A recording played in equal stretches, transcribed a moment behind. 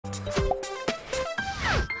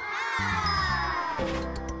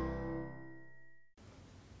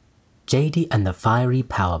Jaydee and the Fiery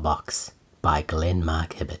Power Box by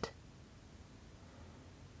Glehnmarc.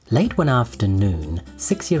 Late one afternoon,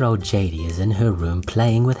 6-year-old Jaydee is in her room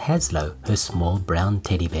playing with Haslo, her small brown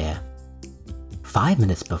teddy bear. 5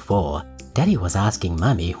 minutes before, Daddy was asking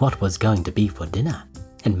Mummy what was going to be for dinner,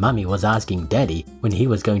 and Mummy was asking Daddy when he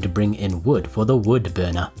was going to bring in wood for the wood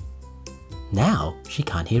burner. Now she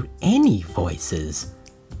can't hear any voices.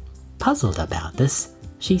 Puzzled about this,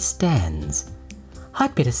 she stands.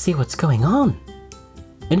 I'd better see what's going on.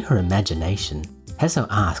 In her imagination, Haslo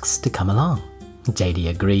asks to come along. Jaydee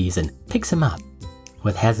agrees and picks him up.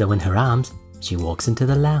 With Haslo in her arms, she walks into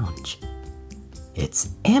the lounge. It's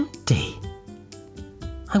empty.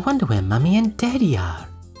 I wonder where Mummy and Daddy are.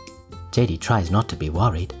 Jaydee tries not to be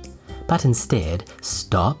worried, but instead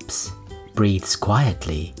stops, breathes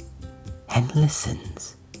quietly, and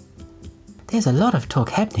listens. There's a lot of talk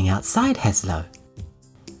happening outside, Haslo.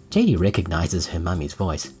 Jaydee recognizes her mummy's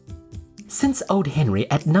voice. Since old Henry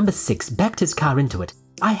at number 6 backed his car into it,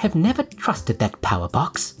 I have never trusted that power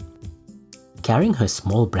box. Carrying her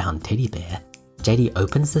small brown teddy bear, Jaydee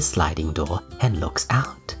opens the sliding door and looks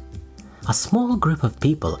out. A small group of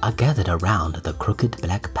people are gathered around the crooked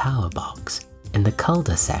black power box in the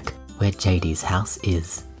cul-de-sac where Jaydee's house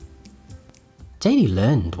is. Jaydee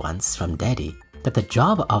learned once from Daddy that the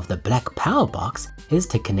job of the black power box is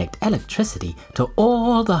to connect electricity to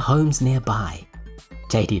all the homes nearby.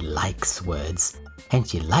 Jaydee likes words, and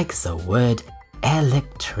she likes the word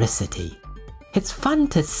electricity. It's fun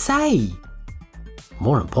to say.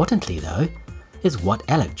 More importantly though, is what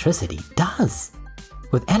electricity does.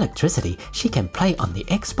 With electricity, she can play on the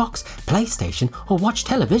Xbox, PlayStation, or watch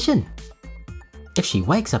television. If she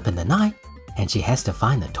wakes up in the night and she has to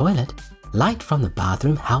find the toilet, light from the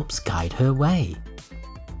bathroom helps guide her way.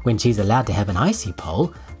 When she's allowed to have an icy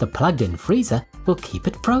pole, the plugged-in freezer will keep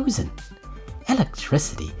it frozen.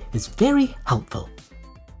 Electricity is very helpful.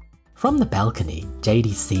 From the balcony,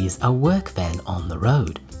 Jaydee sees a work van on the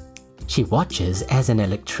road. She watches as an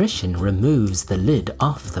electrician removes the lid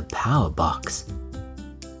off the power box.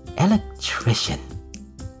 Electrician.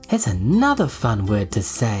 It's another fun word to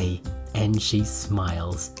say, and she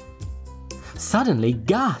smiles. Suddenly,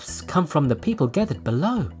 gasps come from the people gathered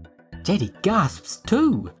below. Jaydee gasps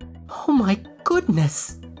too. Oh my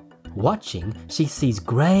goodness! Watching, she sees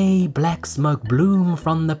grey-black smoke bloom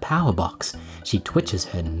from the power box. She twitches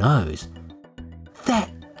her nose.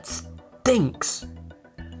 That stinks!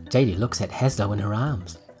 Jaydee looks at Haslo in her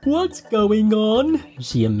arms. What's going on?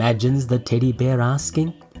 She imagines the teddy bear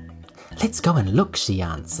asking. Let's go and look, she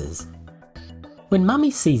answers. When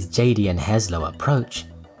Mummy sees Jaydee and Haslo approach,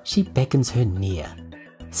 she beckons her near.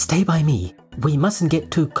 Stay by me, we mustn't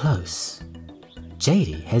get too close.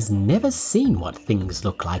 Jaydee has never seen what things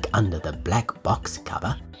look like under the black box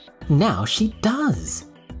cover. Now she does.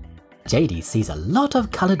 Jaydee sees a lot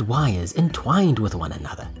of coloured wires entwined with one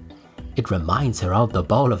another. It reminds her of the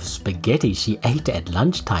bowl of spaghetti she ate at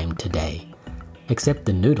lunchtime today, except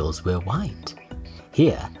the noodles were white.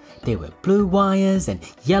 Here, there were blue wires and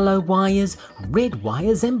yellow wires, red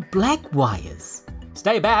wires and black wires.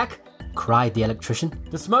 Stay back, cried the electrician.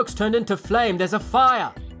 The smoke's turned into flame, there's a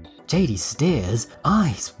fire. Jaydee stares,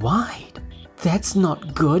 eyes wide. That's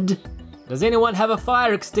not good. Does anyone have a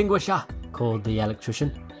fire extinguisher? Called the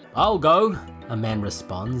electrician. I'll go, a man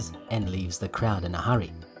responds and leaves the crowd in a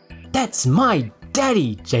hurry. That's my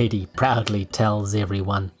Daddy, Jaydee proudly tells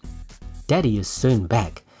everyone. Daddy is soon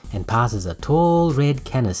back and passes a tall red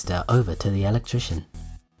canister over to the electrician.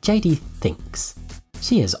 Jaydee thinks.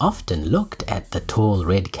 She has often looked at the tall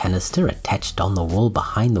red canister attached on the wall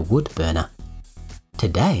behind the wood burner.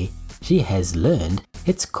 Today, she has learned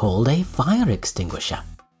it's called a fire extinguisher,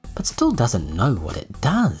 but still doesn't know what it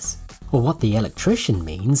does, or what the electrician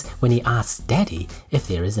means when he asks Daddy if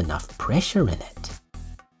there is enough pressure in it.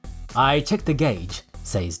 I checked the gauge,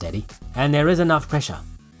 says Daddy, and there is enough pressure.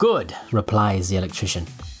 Good, replies the electrician.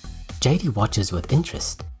 Jaydee watches with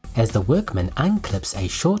interest as the workman unclips a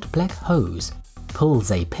short black hose, pulls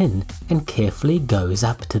a pin, and carefully goes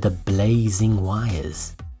up to the blazing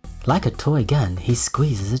wires. Like a toy gun, he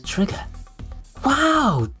squeezes a trigger.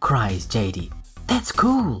 Wow, cries Jaydee. That's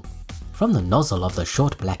cool. From the nozzle of the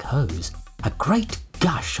short black hose, a great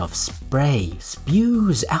gush of spray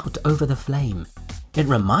spews out over the flame. It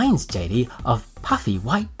reminds Jaydee of puffy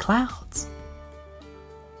white clouds.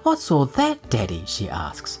 What's all that, Daddy? She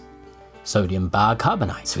asks. Sodium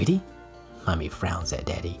bicarbonate, sweetie. Mummy frowns at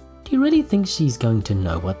Daddy. Do you really think she's going to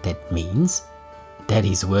know what that means?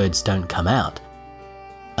 Daddy's words don't come out.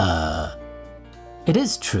 It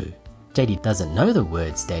is true. Jaydee doesn't know the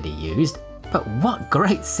words Daddy used, but what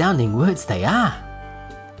great sounding words they are!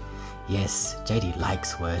 Yes, Jaydee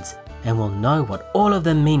likes words and will know what all of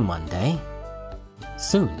them mean one day.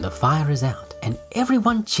 Soon the fire is out and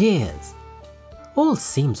everyone cheers. All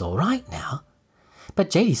seems all right now, but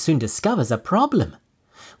Jaydee soon discovers a problem.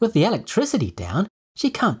 With the electricity down, she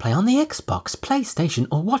can't play on the Xbox, PlayStation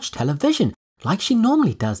or watch television like she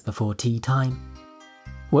normally does before tea time.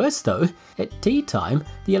 Worse though, at tea time,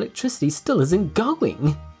 the electricity still isn't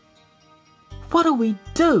going. What'll we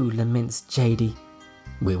do, laments Jaydee.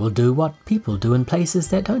 We will do what people do in places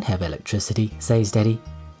that don't have electricity, says Daddy.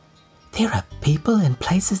 There are people in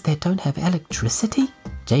places that don't have electricity?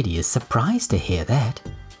 Jaydee is surprised to hear that.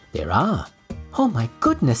 There are. Oh my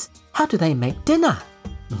goodness, how do they make dinner?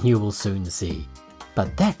 You will soon see.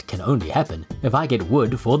 But that can only happen if I get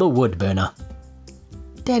wood for the wood burner.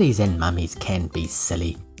 Daddies and mummies can be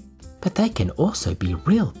silly, but they can also be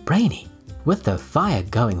real brainy. With the fire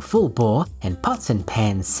going full bore and pots and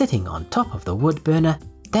pans sitting on top of the wood burner,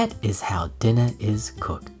 that is how dinner is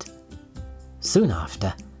cooked. Soon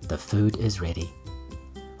after, the food is ready.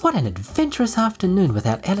 What an adventurous afternoon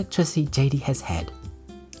without electricity Jaydee has had.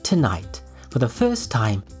 Tonight, for the first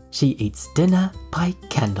time, she eats dinner by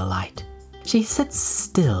candlelight. She sits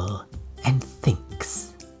still and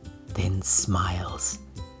thinks, then smiles.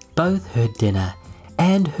 Both her dinner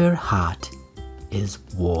and her heart is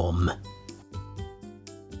warm.